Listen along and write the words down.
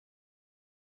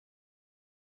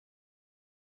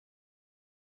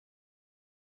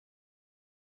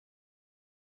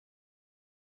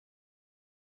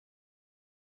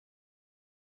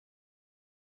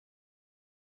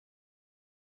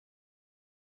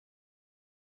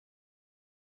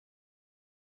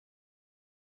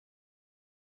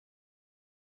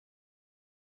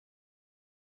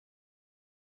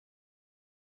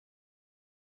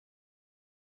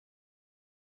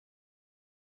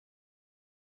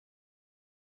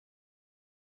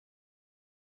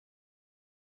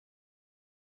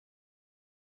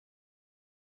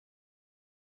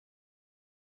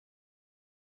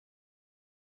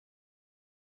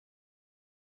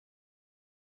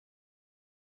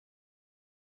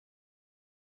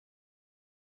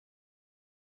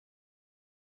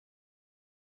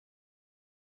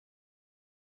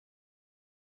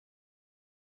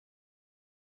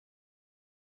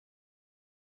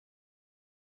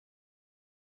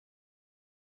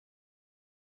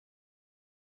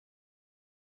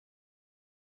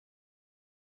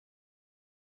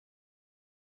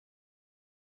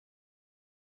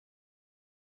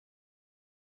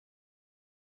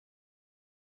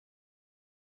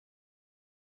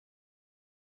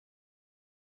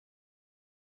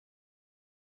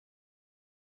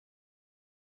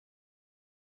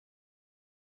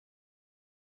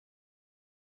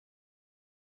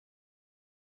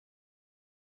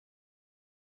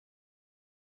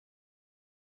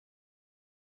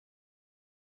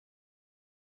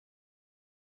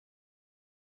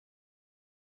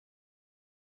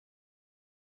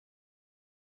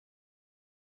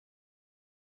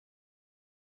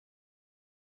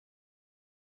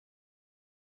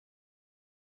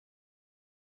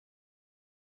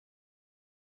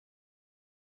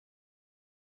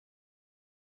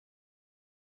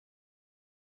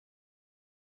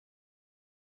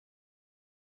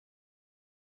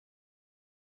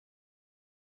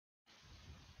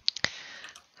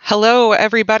Hello,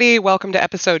 everybody. Welcome to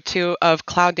episode 2 of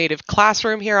Cloud Native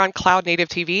Classroom here on Cloud Native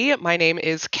TV. My name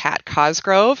is Kat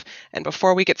Cosgrove, and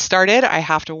before we get started, I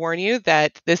have to warn you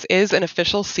that this is an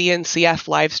official CNCF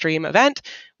live stream event,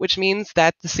 which means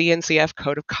that the CNCF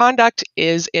Code of Conduct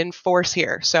is in force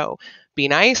here. So be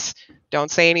nice, don't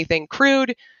say anything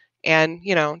crude, and,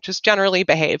 just generally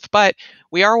behave. But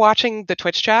we are watching the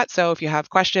Twitch chat, so if you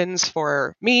have questions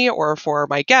for me or for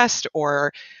my guest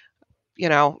or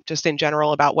just in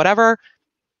general about whatever,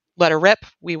 let her rip.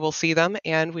 We will see them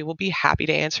and we will be happy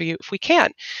to answer you if we can.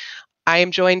 I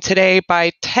am joined today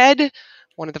by Ted,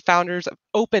 one of the founders of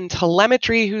Open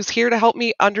Telemetry, who's here to help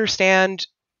me understand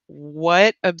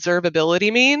what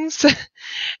observability means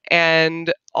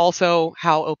and also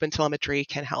how Open Telemetry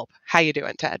can help. How you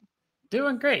doing, Ted?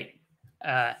 Doing great.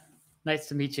 Nice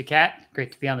to meet you, Kat.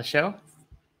 Great to be on the show.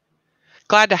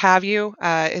 Glad to have you.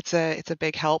 It's a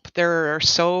big help. There are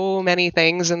so many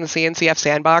things in the CNCF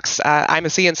sandbox. I'm a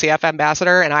CNCF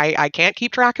ambassador, and I can't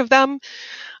keep track of them.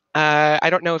 I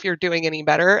don't know if you're doing any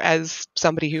better as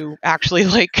somebody who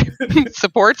actually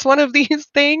supports one of these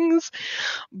things.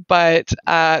 But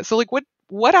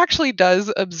what actually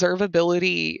does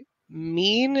observability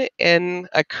mean in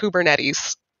a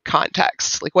Kubernetes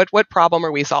context? What problem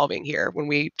are we solving here when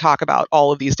we talk about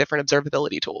all of these different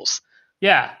observability tools?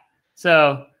 Yeah.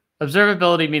 So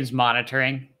observability means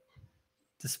monitoring,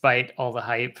 despite all the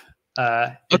hype.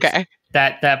 Okay.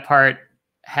 That part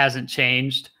hasn't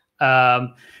changed.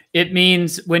 It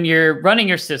means when you're running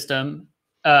your system,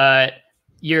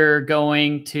 you're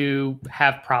going to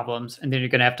have problems, and then you're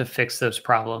going to have to fix those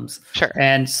problems. Sure.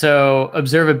 And so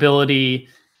observability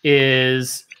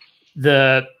is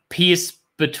the piece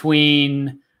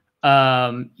between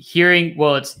hearing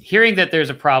that there's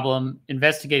a problem,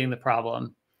 investigating the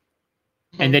problem,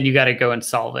 and then you got to go and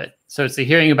solve it. So it's the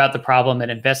hearing about the problem and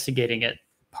investigating it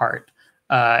part.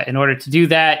 In order to do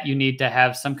that, you need to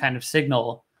have some kind of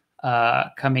signal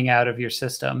coming out of your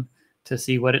system to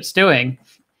see what it's doing.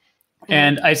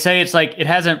 And I say it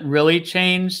hasn't really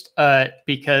changed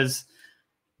because,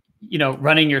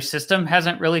 running your system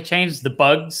hasn't really changed. The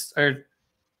bugs are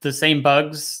the same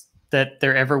bugs that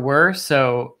there ever were.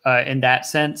 So in that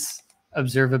sense,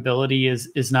 observability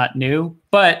is not new.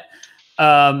 But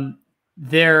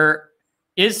there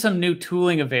is some new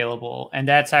tooling available, and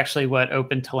that's actually what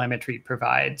Open Telemetry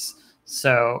provides.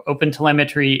 So Open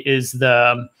Telemetry is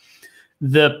the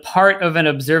part of an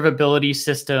observability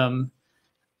system.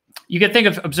 You can think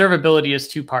of observability as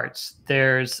two parts.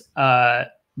 There's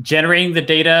generating the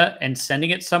data and sending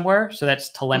it somewhere. So that's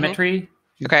telemetry.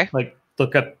 Okay.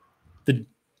 Look up the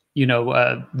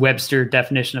Webster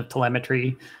definition of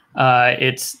telemetry.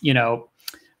 It's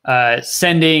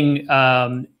sending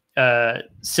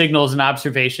signals and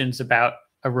observations about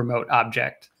a remote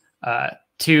object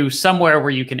to somewhere where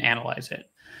you can analyze it.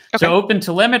 Okay. So Open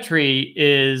Telemetry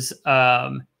is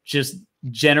just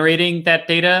generating that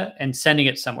data and sending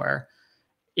it somewhere.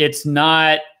 It's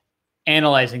not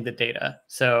analyzing the data.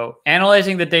 So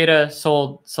analyzing the data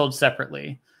sold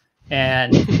separately.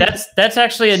 And that's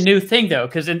actually a new thing, though,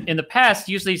 because in the past,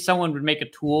 usually someone would make a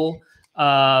tool,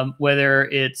 whether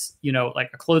it's like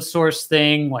a closed source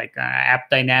thing like App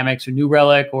Dynamics or New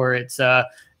Relic, or it's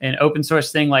an open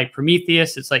source thing like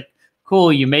Prometheus. It's like,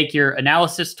 cool, you make your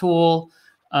analysis tool,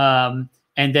 and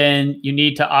then you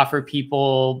need to offer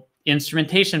people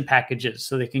instrumentation packages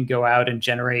so they can go out and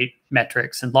generate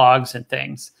metrics and logs and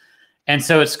things. And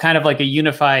so it's kind of like a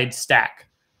unified stack.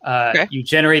 Okay. You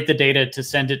generate the data to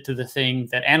send it to the thing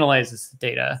that analyzes the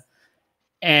data.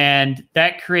 And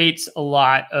that creates a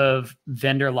lot of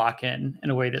vendor lock-in in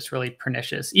a way that's really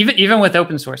pernicious. Even with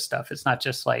open source stuff, it's not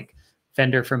just like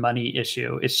vendor for money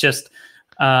issue. It's just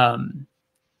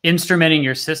instrumenting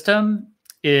your system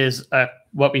is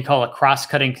what we call a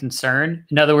cross-cutting concern.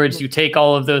 In other words, you take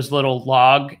all of those little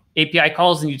log API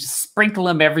calls and you just sprinkle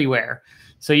them everywhere.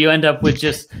 So you end up with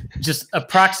just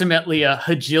approximately a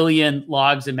hajillion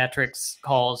logs and metrics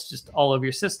calls just all over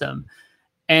your system.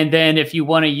 And then if you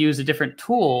want to use a different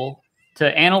tool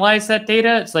to analyze that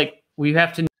data, it's like we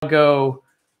have to now go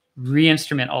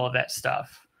re-instrument all of that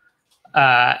stuff.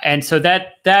 And so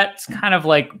that's kind of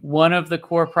like one of the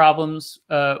core problems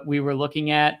we were looking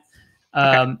at.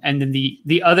 Okay. And then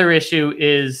the other issue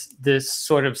is this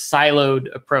sort of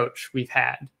siloed approach we've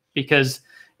had, because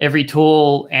every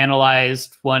tool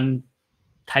analyzed one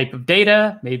type of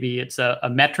data. Maybe it's a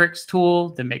metrics tool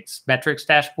that makes metrics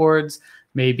dashboards.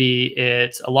 Maybe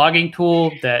it's a logging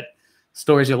tool that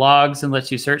stores your logs and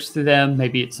lets you search through them.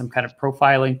 Maybe it's some kind of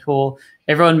profiling tool.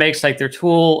 Everyone makes like their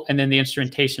tool and then the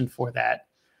instrumentation for that.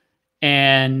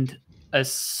 And a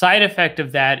side effect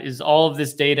of that is all of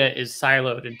this data is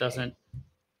siloed and doesn't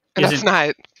And that's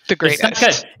not the greatest. It's not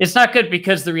good. It's not good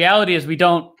because the reality is we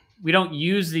don't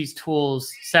use these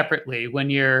tools separately. When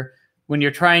you're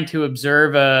trying to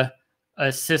observe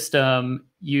a system,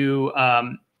 you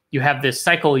have this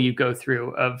cycle you go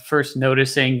through of first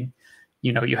noticing,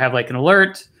 you have like an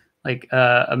alert, like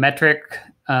a metric.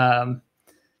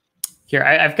 Here,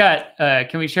 I've got,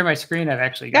 can we share my screen? I've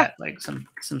actually got like some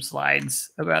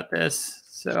slides about this.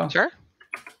 So sure.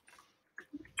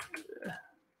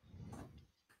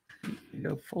 You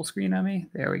go full screen on me.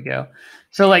 There we go.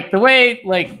 So like the way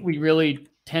like we really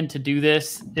tend to do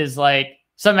this is like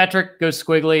some metric goes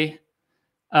squiggly,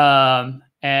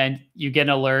 and you get an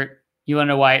alert. You want to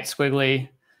know why it's squiggly.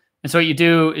 And so what you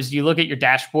do is you look at your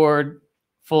dashboard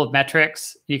full of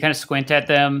metrics. You kind of squint at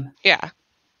them. Yeah.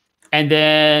 And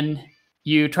then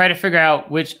you try to figure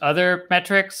out which other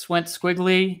metrics went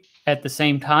squiggly at the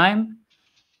same time.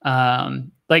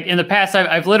 Like in the past,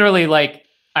 I've literally like,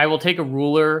 I will take a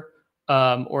ruler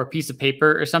or a piece of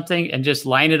paper or something and just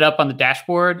line it up on the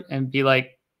dashboard and be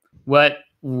like, what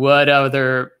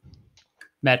other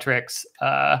metrics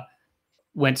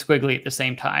went squiggly at the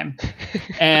same time?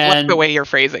 And I like the way you're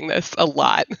phrasing this a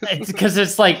lot. Because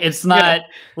it's like, it's not,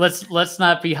 let's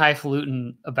not be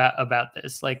highfalutin about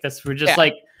this. Like we're just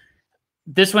like,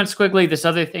 this went squiggly, this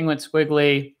other thing went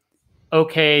squiggly.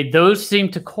 Okay, those seem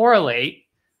to correlate.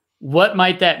 What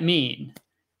might that mean?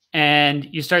 And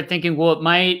you start thinking, well,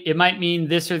 it might mean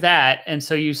this or that. And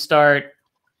so you start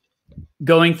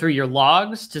going through your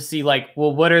logs to see like,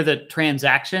 well, what are the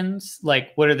transactions?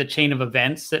 Like, what are the chain of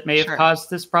events that may have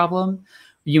caused this problem?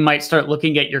 You might start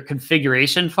looking at your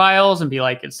configuration files and be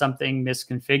like, is something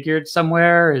misconfigured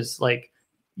somewhere? Is like,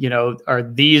 are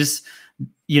these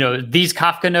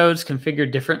Kafka nodes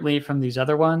configured differently from these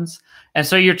other ones? And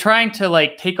so you're trying to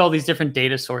like take all these different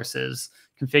data sources,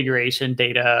 configuration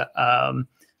data,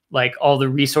 like all the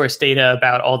resource data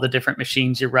about all the different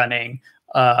machines you're running,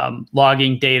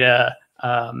 logging data,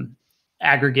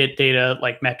 aggregate data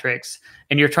like metrics,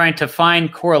 and you're trying to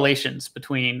find correlations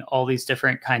between all these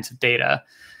different kinds of data.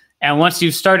 And once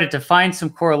you've started to find some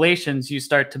correlations, you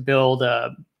start to build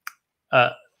a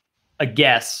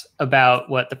guess about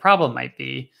what the problem might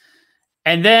be.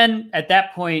 And then at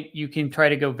that point, you can try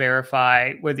to go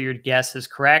verify whether your guess is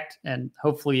correct, and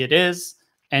hopefully it is.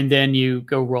 And then you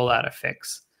go roll out a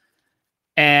fix.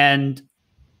 And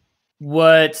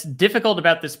what's difficult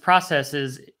about this process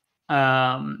is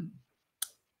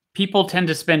people tend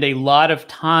to spend a lot of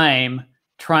time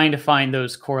trying to find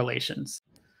those correlations.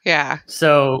 Yeah.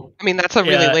 So I mean, that's a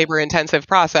really labor-intensive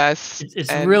process.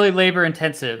 It's really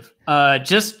labor-intensive.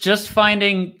 Just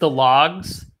finding the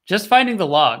logs.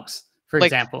 For like,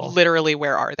 example, literally,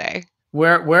 where are they?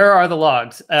 Where are the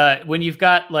logs? When you've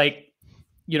got like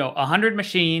 100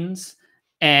 machines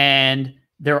and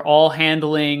they're all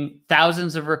handling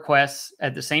thousands of requests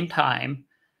at the same time,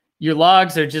 your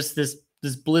logs are just this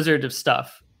blizzard of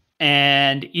stuff.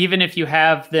 And even if you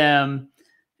have them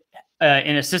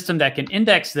in a system that can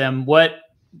index them, what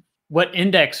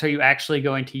index are you actually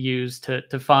going to use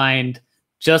to find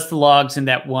just the logs in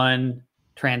that one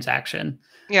transaction?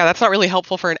 Yeah, that's not really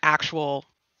helpful for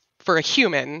a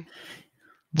human.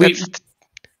 We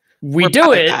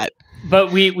do it,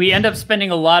 but we end up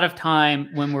spending a lot of time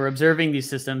when we're observing these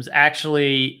systems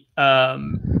actually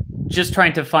just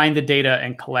trying to find the data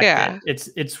and collect it.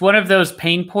 It's one of those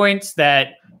pain points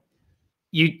that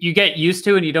you get used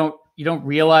to and you don't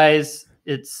realize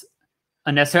it's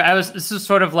unnecessary. This is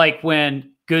sort of like when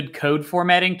good code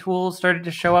formatting tools started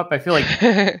to show up. I feel like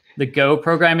the Go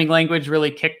programming language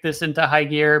really kicked this into high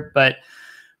gear, but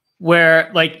where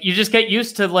like you just get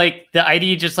used to like the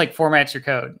IDE just like formats your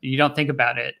code. You don't think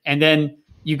about it. And then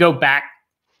you go back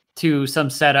to some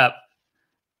setup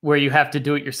where you have to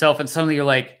do it yourself. And suddenly you're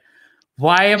like,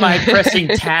 why am I pressing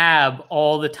tab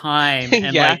all the time?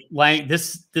 And like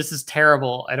this is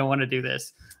terrible. I don't want to do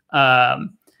this.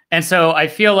 And so I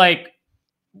feel like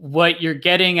what you're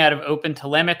getting out of open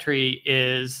telemetry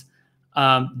is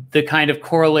the kind of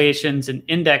correlations and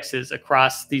indexes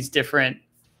across these different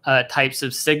types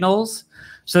of signals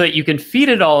so that you can feed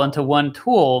it all into one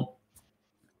tool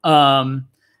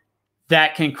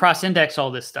that can cross-index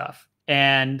all this stuff.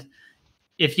 And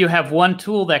if you have one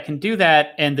tool that can do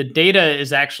that and the data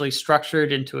is actually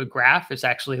structured into a graph, it's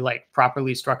actually like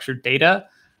properly structured data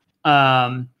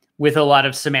with a lot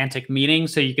of semantic meaning.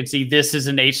 So you can see this is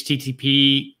an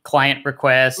HTTP client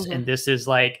request and this is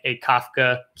like a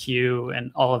Kafka queue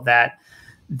and all of that.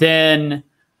 Then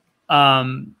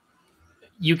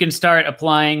you can start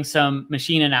applying some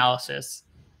machine analysis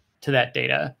to that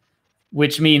data,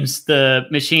 which means the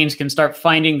machines can start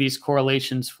finding these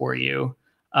correlations for you.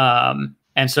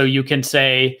 And so you can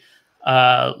say,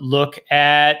 look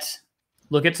at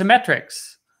some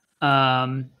metrics,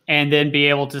 and then be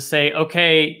able to say,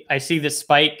 okay, I see this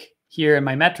spike here in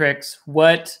my metrics.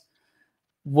 What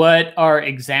are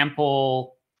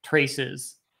example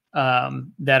traces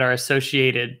that are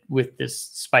associated with this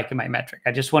spike in my metric?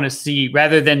 I just want to see,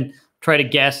 rather than try to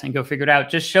guess and go figure it out,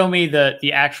 just show me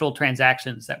the actual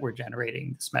transactions that were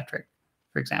generating this metric,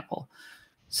 for example.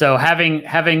 So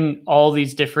having all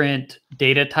these different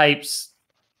data types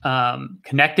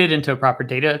connected into a proper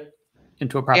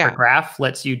graph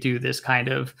lets you do this kind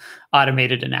of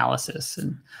automated analysis.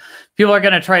 And people are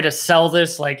going to try to sell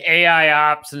this like AI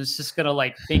ops, and it's just going to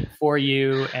like think for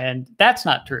you. And that's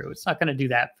not true. It's not going to do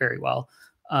that very well.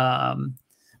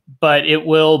 But it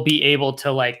will be able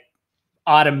to like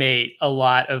automate a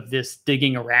lot of this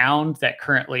digging around that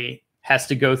currently has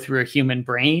to go through a human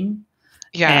brain.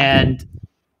 Yeah. And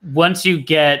once you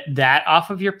get that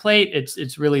off of your plate,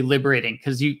 it's really liberating,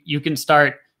 because you can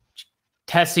start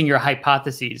testing your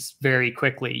hypotheses very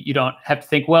quickly. You don't have to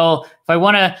think, well, if I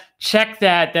want to check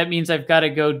that means I've got to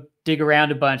go dig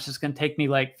around a bunch. It's going to take me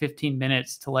like 15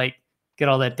 minutes to like get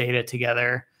all that data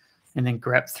together and then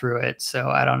grep through it. So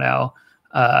I don't know.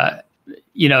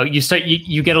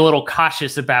 You get a little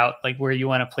cautious about like where you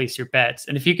want to place your bets.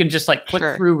 And if you can just like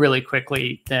click through really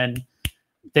quickly, then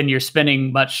you're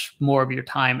spending much more of your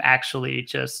time actually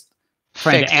just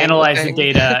trying to analyze the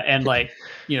data and like,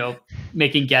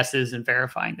 making guesses and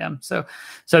verifying them. So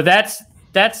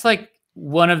that's like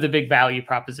one of the big value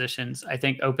propositions I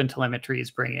think OpenTelemetry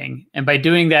is bringing. And by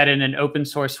doing that in an open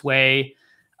source way,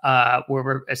 where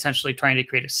we're essentially trying to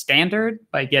create a standard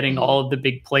by getting all of the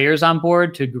big players on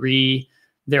board to agree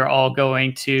they're all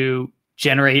going to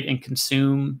generate and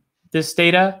consume this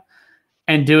data,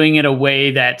 and doing it in a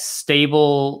way that's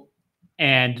stable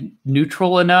and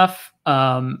neutral enough,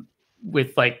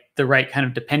 with like the right kind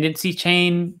of dependency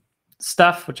chain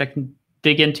stuff, which I can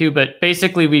dig into. But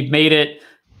basically, we've made it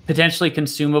potentially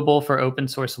consumable for open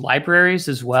source libraries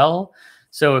as well.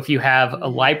 So if you have a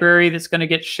library that's going to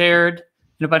get shared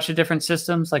in a bunch of different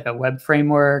systems, like a web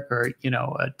framework or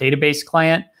a database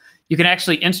client, you can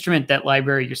actually instrument that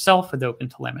library yourself with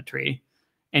OpenTelemetry.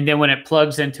 And then when it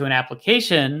plugs into an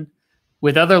application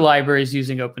with other libraries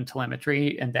using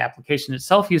OpenTelemetry and the application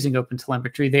itself using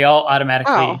OpenTelemetry, they all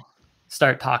automatically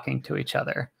start talking to each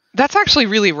other. That's actually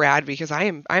really rad, because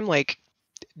I'm like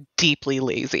deeply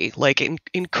lazy, like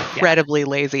incredibly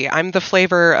lazy. I'm the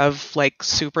flavor of like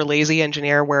super lazy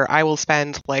engineer, where I will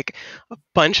spend like a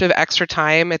bunch of extra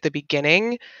time at the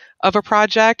beginning of a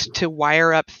project to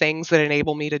wire up things that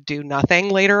enable me to do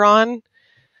nothing later on,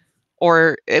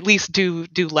 or at least do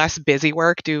less busy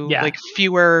work, like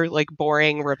fewer like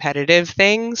boring repetitive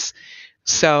things.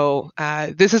 So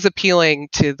this is appealing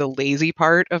to the lazy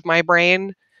part of my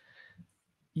brain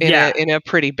in a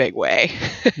pretty big way.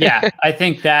 Yeah, I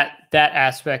think that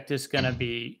aspect is going to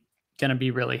be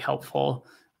really helpful.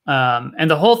 And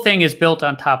the whole thing is built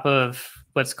on top of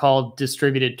what's called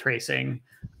distributed tracing,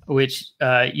 which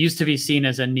used to be seen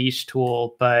as a niche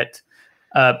tool, but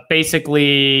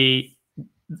basically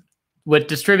what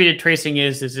distributed tracing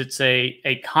is it's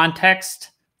a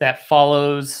context that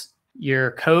follows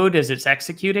your code as it's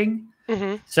executing.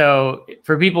 Mm-hmm. So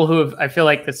for people I feel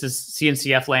like this is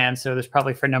CNCF land, so there's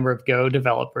probably for a number of Go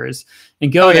developers.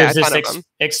 In Go, there's this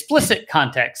explicit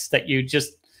context that you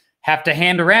just have to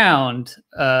hand around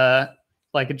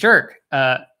like a jerk.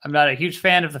 I'm not a huge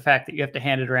fan of the fact that you have to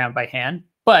hand it around by hand,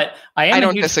 but I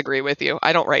don't disagree with you.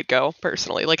 I don't write Go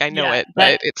personally. Like I know it,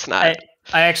 but it's not.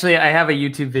 I have a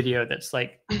YouTube video that's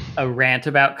like a rant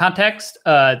about context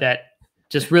that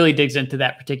just really digs into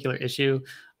that particular issue.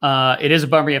 It is a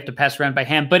bummer you have to pass around by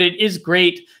hand, but it is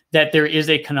great that there is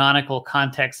a canonical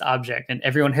context object, and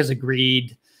everyone has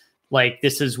agreed, like,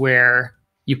 this is where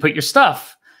you put your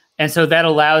stuff. And so that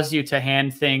allows you to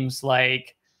hand things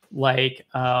like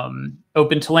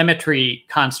OpenTelemetry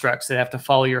constructs that have to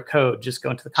follow your code, just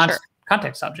go into the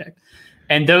context object.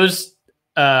 And those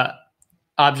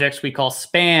objects we call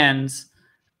spans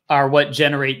are what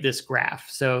generate this graph.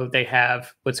 So they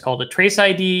have what's called a trace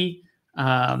ID.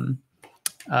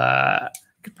 I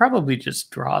could probably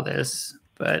just draw this,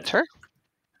 but sure.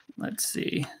 Let's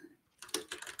see here.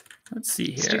 Let's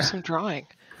do some drawing.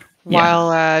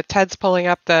 While Ted's pulling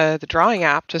up the drawing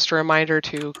app, just a reminder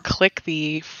to click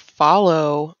the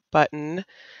follow button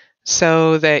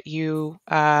so that you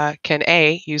can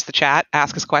use the chat,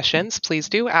 ask us questions. Please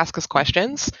do ask us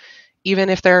questions, even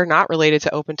if they're not related to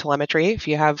OpenTelemetry. If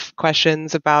you have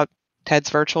questions about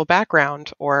Ted's virtual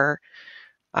background or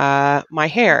my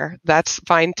hair, that's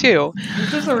fine too.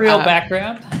 This is a real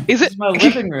background. Is it? This is my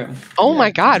living room. Oh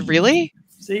my God, really?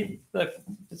 See, look,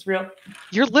 it's real.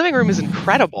 Your living room is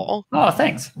incredible. Oh,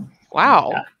 thanks.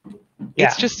 Wow.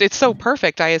 Yeah. It's so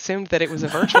perfect. I assumed that it was a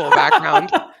virtual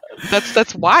background.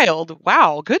 That's wild.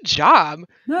 Wow, good job.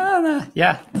 No.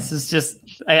 Yeah, this is just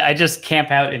I just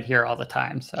camp out in here all the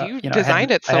time. So You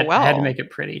designed it so well. I had to make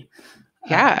it pretty.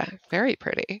 Yeah, very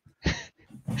pretty.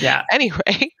 Yeah.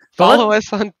 Anyway, follow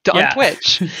us on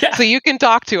Twitch Yeah. so you can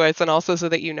talk to us, and also so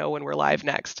that you know when we're live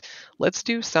next. Let's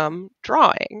do some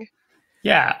drawing.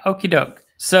 Yeah, okie doke.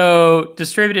 So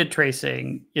distributed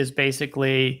tracing is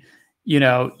basically,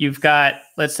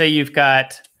 let's say you've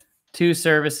got two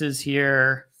services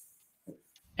here,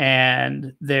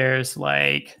 and there's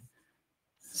like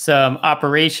some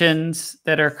operations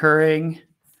that are occurring.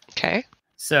 Okay.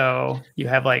 So you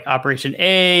have like operation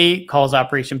A calls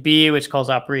operation B, which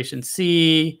calls operation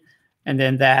C. And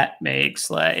then that makes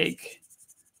like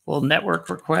a little network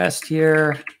request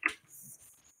here.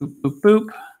 Boop, boop, boop.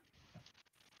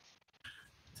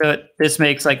 So this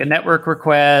makes like a network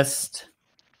request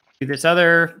to this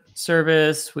other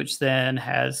service, which then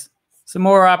has some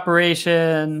more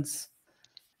operations.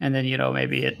 And then,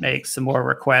 maybe it makes some more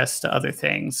requests to other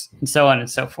things and so on and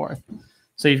so forth.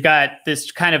 So you've got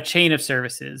this kind of chain of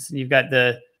services, and you've got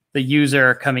the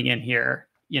user coming in here,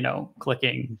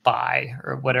 clicking buy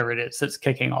or whatever it is that's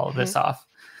kicking all of this off.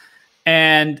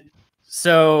 And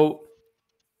so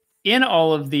in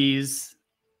all of these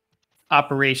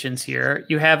operations here,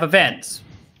 you have events,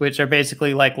 which are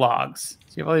basically like logs.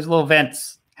 So you have all these little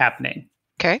events happening.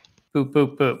 Okay. Boop,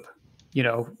 boop, boop.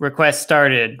 Request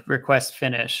started, request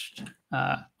finished,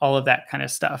 all of that kind of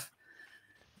stuff.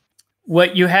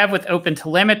 What you have with open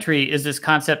telemetry is this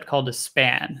concept called a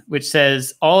span, which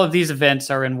says all of these events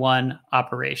are in one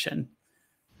operation.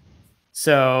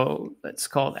 So let's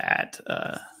call that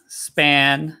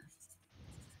span.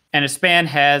 And a span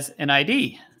has an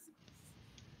ID.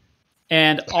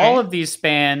 And all of these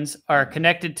spans are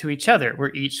connected to each other,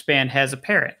 where each span has a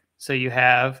parent. So you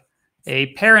have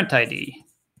a parent ID.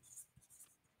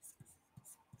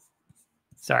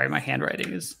 Sorry, my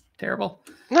handwriting is terrible.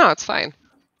 No, it's fine.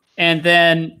 And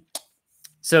then,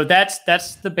 so that's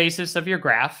the basis of your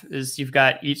graph. Is you've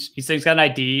got each thing's got an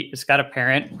ID, it's got a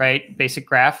parent, right? Basic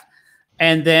graph.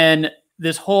 And then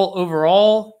this whole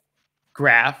overall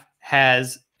graph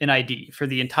has an ID for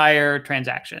the entire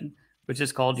transaction, which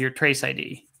is called your trace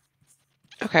ID.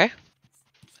 Okay.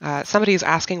 Somebody's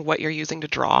asking what you're using to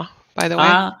draw, by the way.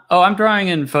 I'm drawing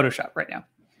in Photoshop right now.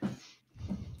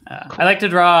 Cool. I like to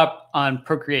draw on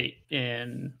Procreate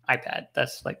in iPad.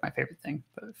 That's like my favorite thing.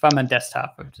 But if I'm on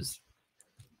desktop, I'm just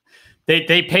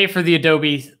they pay for the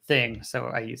Adobe thing, so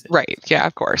I use it. Right. Yeah,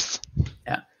 of course.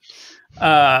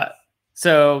 Yeah.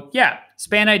 So yeah,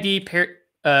 span ID,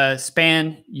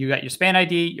 span. You got your span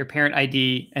ID, your parent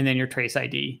ID, and then your trace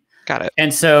ID. Got it.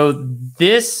 And so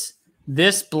this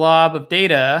blob of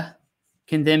data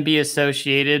can then be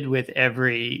associated with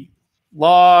every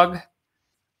log,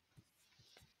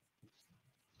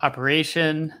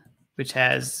 operation, which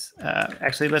has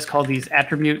actually, let's call these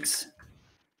attributes.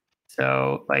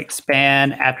 So like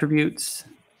span attributes.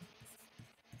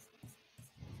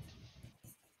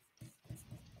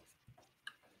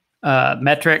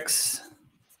 Metrics.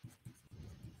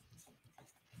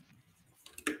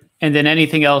 And then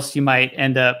anything else you might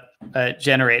end up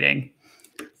generating.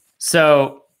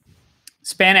 So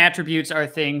span attributes are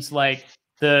things like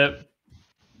the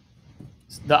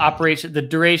operation, the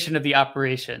duration of the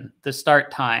operation, the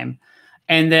start time,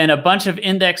 and then a bunch of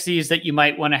indexes that you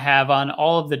might want to have on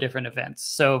all of the different events.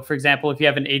 So for example, if you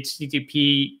have an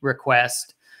HTTP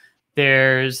request,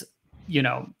 there's,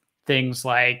 things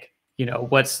like,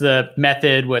 what's the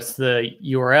method, what's the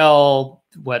URL,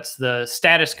 what's the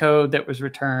status code that was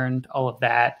returned, all of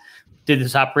that. Did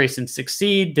this operation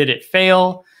succeed? Did it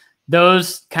fail?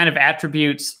 Those kind of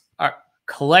attributes are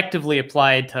collectively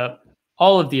applied to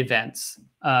all of the events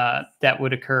that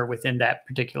would occur within that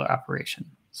particular operation.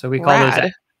 So we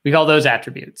call those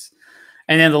attributes.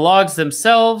 And then the logs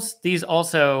themselves, these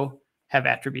also have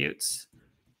attributes.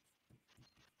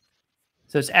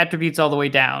 So it's attributes all the way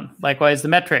down. Likewise, the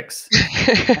metrics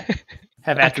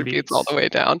have attributes all the way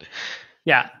down.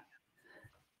 Yeah.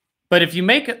 But if you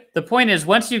the point is,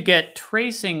 once you get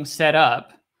tracing set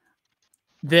up,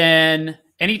 then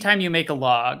anytime you make a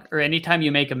log or anytime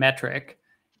you make a metric,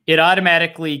 it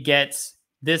automatically gets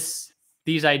these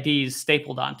IDs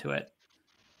stapled onto it.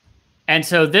 And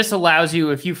so this allows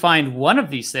you, if you find one of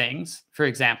these things, for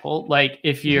example, like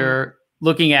if you're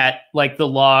looking at like the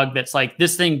log that's like,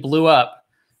 this thing blew up,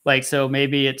 like, so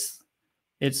maybe it's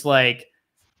like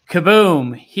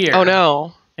kaboom here. Oh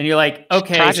no. And you're like,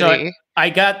 okay, tragedy. so I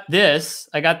got this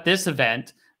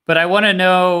event, but I want to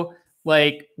know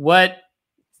like what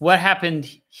happened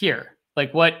here?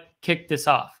 Like what kicked this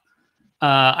off?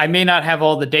 I may not have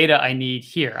all the data I need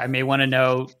here. I may want to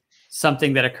know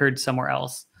something that occurred somewhere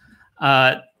else.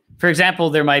 For example,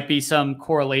 there might be some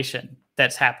correlation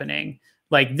that's happening.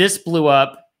 Like this blew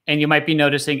up, and you might be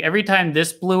noticing every time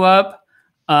this blew up,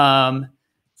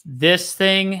 this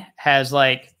thing has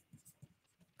like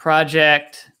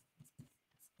project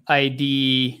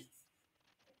ID,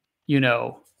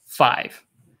 5.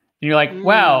 And you're like,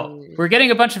 wow, we're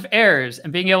getting a bunch of errors,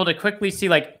 and being able to quickly see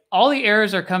like all the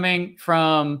errors are coming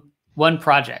from one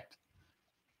project.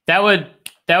 That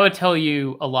would tell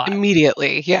you a lot.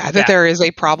 Immediately, that there is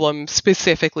a problem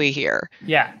specifically here.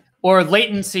 Yeah. Or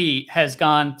latency has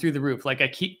gone through the roof. Like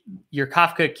your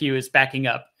Kafka queue is backing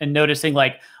up, and noticing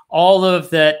like all of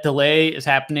that delay is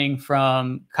happening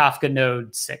from Kafka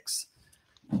node 6.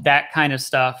 That kind of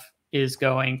stuff is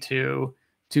going to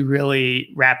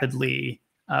really rapidly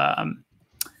help.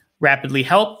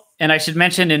 And I should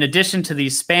mention, in addition to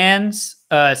these spans,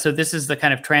 so this is the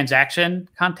kind of transaction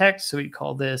context. So we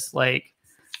call this like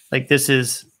this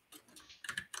is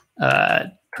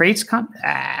trace here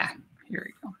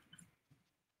we go.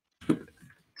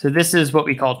 So this is what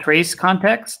we call trace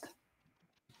context.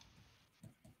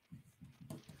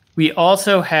 We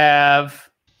also have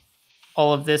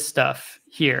all of this stuff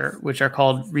here, which are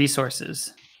called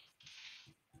resources.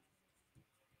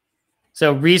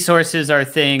 So resources are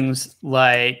things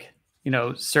like,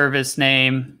 service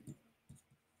name,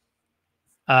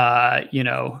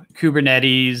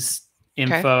 Kubernetes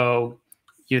info,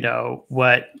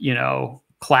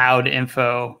 cloud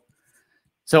info.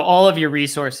 So all of your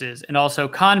resources, and also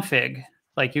config,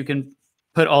 like you can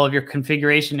put all of your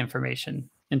configuration information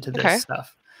into this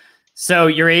stuff. So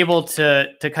you're able to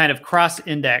kind of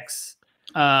cross-index,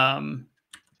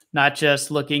 not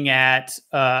just looking at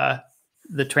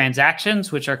the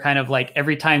transactions, which are kind of like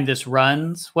every time this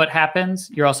runs, what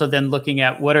happens. You're also then looking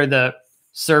at what are the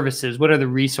services, what are the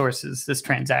resources this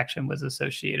transaction was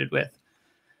associated with.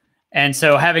 And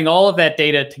so having all of that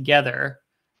data together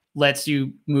lets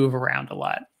you move around a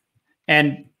lot.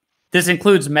 And this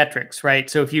includes metrics, right?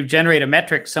 So if you generate a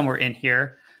metric somewhere in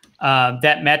here,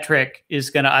 that metric is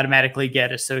going to automatically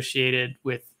get associated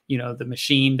with, the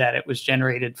machine that it was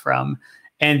generated from.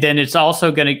 And then it's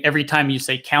also going to, every time you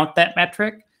say count that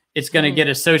metric, it's going to get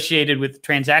associated with the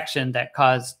transaction that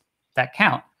caused that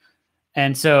count.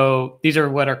 And so these are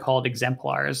what are called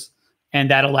exemplars. And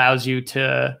that allows you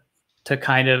to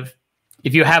kind of,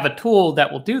 if you have a tool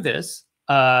that will do this,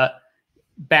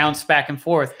 bounce back and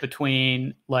forth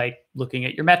between like looking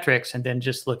at your metrics and then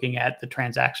just looking at the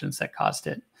transactions that caused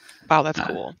it. Wow, that's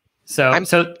cool.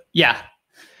 So yeah.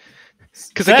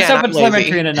 Because that's open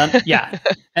telemetry in a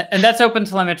and that's open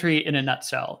telemetry in a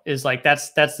nutshell. Is like that's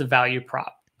the value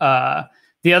prop.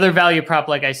 The other value prop,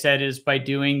 like I said, is by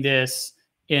doing this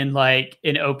in like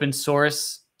an open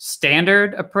source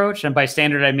standard approach, and by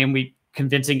standard I mean we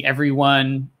convincing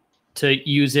everyone to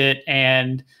use it,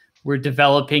 and we're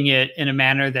developing it in a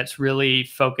manner that's really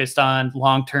focused on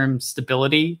long-term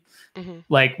stability.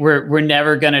 Like we're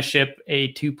never going to ship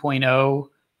a 2.0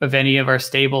 of any of our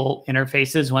stable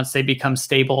interfaces once they become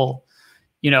stable.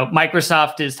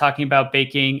 Microsoft is talking about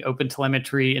baking open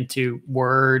telemetry into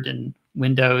Word and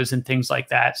Windows and things like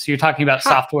that. So you're talking about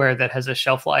software that has a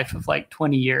shelf life of like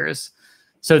 20 years.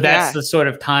 So that's the sort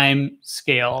of time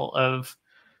scale of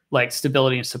like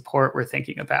stability and support we're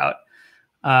thinking about.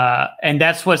 And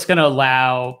that's what's going to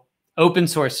allow open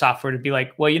source software to be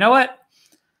like, well, you know what?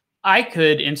 I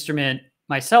could instrument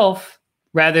myself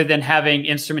rather than having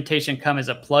instrumentation come as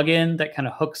a plugin that kind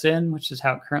of hooks in, which is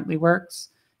how it currently works.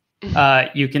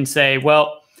 You can say,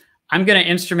 well, I'm going to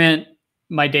instrument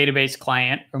my database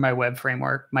client or my web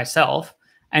framework myself,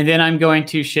 and then I'm going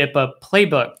to ship a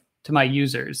playbook to my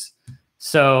users.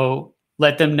 So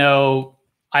let them know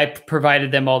I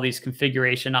provided them all these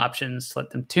configuration options to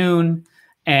let them tune,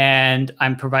 and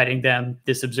I'm providing them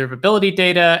this observability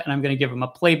data, and I'm going to give them a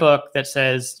playbook that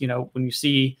says, when you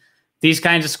see these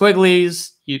kinds of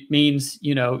squigglies, it means,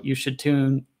 you should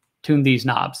tune these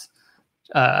knobs.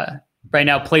 Right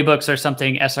now, playbooks are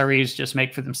something SREs just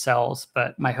make for themselves,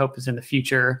 but my hope is in the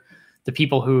future, the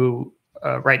people who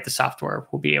write the software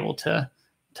will be able to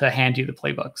hand you the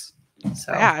playbooks.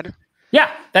 So,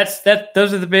 yeah,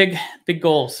 those are the big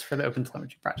goals for the Open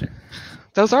Telemetry project.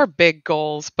 Those are big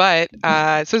goals, but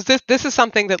so this is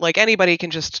something that like anybody can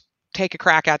just take a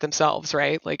crack at themselves,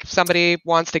 right? Like if somebody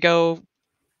wants to go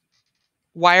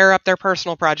wire up their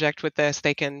personal project with this,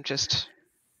 they can just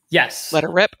let it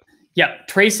rip. Yeah,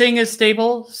 tracing is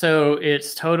stable, so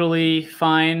it's totally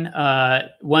fine.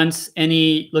 Once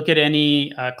look at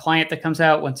any client that comes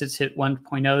out, once it's hit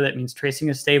 1.0, that means tracing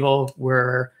is stable.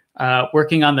 We're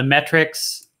working on the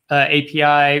metrics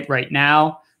API right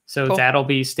now, so Cool. that'll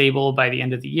be stable by the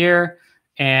end of the year.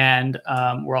 And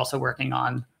we're also working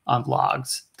on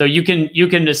logs. Though you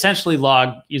can essentially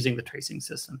log using the tracing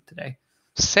system today.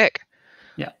 Sick.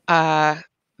 Yeah.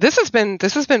 This has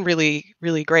been really,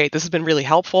 really great. This has been really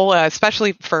helpful,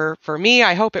 especially for me.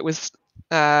 I hope it was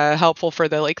helpful for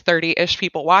the 30-ish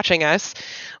people watching us.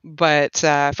 But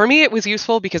for me, it was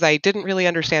useful because I didn't really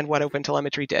understand what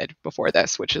OpenTelemetry did before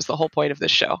this, which is the whole point of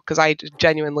this show, because I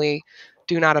genuinely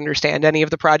do not understand any of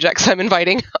the projects I'm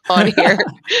inviting on here.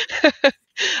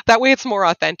 That way it's more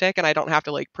authentic and I don't have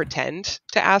to pretend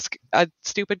to ask a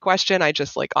stupid question. I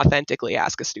just authentically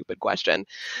ask a stupid question.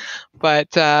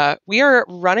 But we are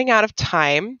running out of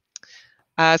time.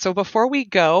 So before we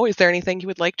go, is there anything you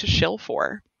would like to shill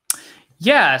for?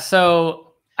 Yeah,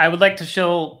 so I would like to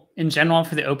shill in general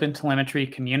for the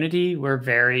OpenTelemetry community.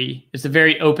 It's a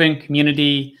very open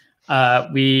community.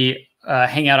 We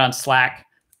hang out on Slack,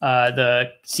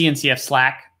 the CNCF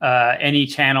Slack, any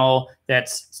channel that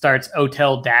starts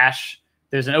OTel dash.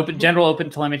 There's an general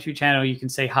OpenTelemetry channel. You can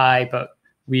say hi, but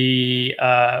we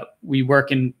work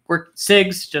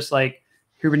SIGs just like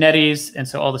Kubernetes, and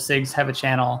so all the SIGs have a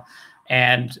channel,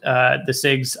 and the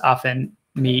SIGs often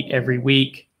meet every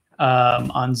week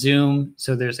on Zoom.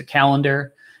 So there's a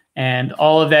calendar, and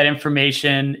all of that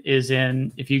information is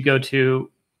if you go to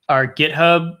our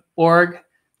GitHub org,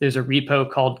 there's a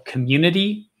repo called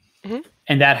Community,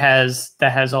 and that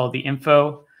has all the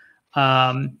info.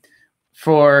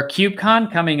 For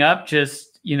KubeCon coming up,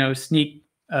 just sneak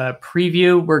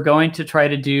preview, we're going to try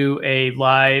to do a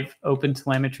live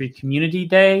OpenTelemetry community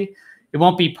day. It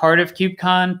won't be part of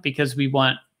KubeCon because we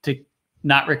want to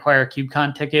not require a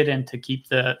KubeCon ticket and to keep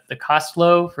the cost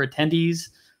low for attendees.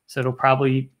 So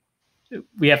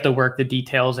we have to work the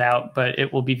details out, but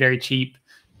it will be very cheap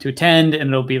to attend, and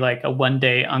it'll be like a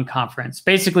one-day unconference,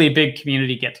 basically a big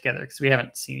community get-together because we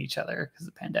haven't seen each other because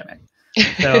of the pandemic.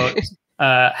 So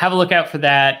have a look out for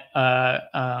that.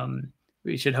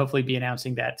 We should hopefully be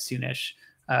announcing that soonish.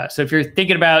 So if you're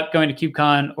thinking about going to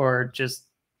KubeCon or just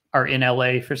are in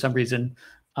LA for some reason,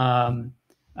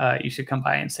 you should come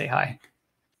by and say hi.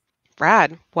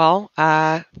 Rad. Well,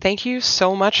 thank you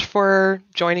so much for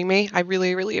joining me. I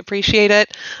really, really appreciate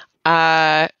it.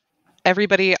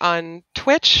 Everybody on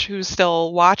Twitch who's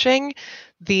still watching,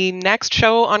 the next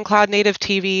show on Cloud Native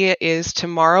TV is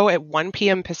tomorrow at 1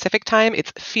 p.m. Pacific time.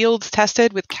 It's Fields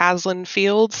Tested with Caslin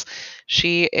Fields.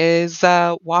 She is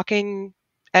walking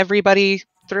everybody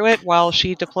through it while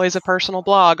she deploys a personal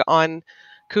blog on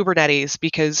Kubernetes,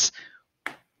 because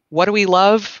what do we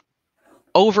love?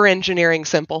 Over-engineering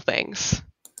simple things.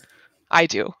 I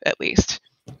do, at least.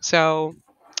 So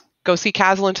go see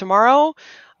Caslin tomorrow.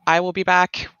 I will be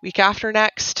back week after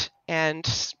next. And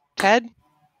Ted,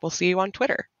 we'll see you on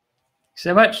Twitter. Thanks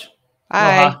so much.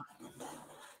 Bye. Aloha.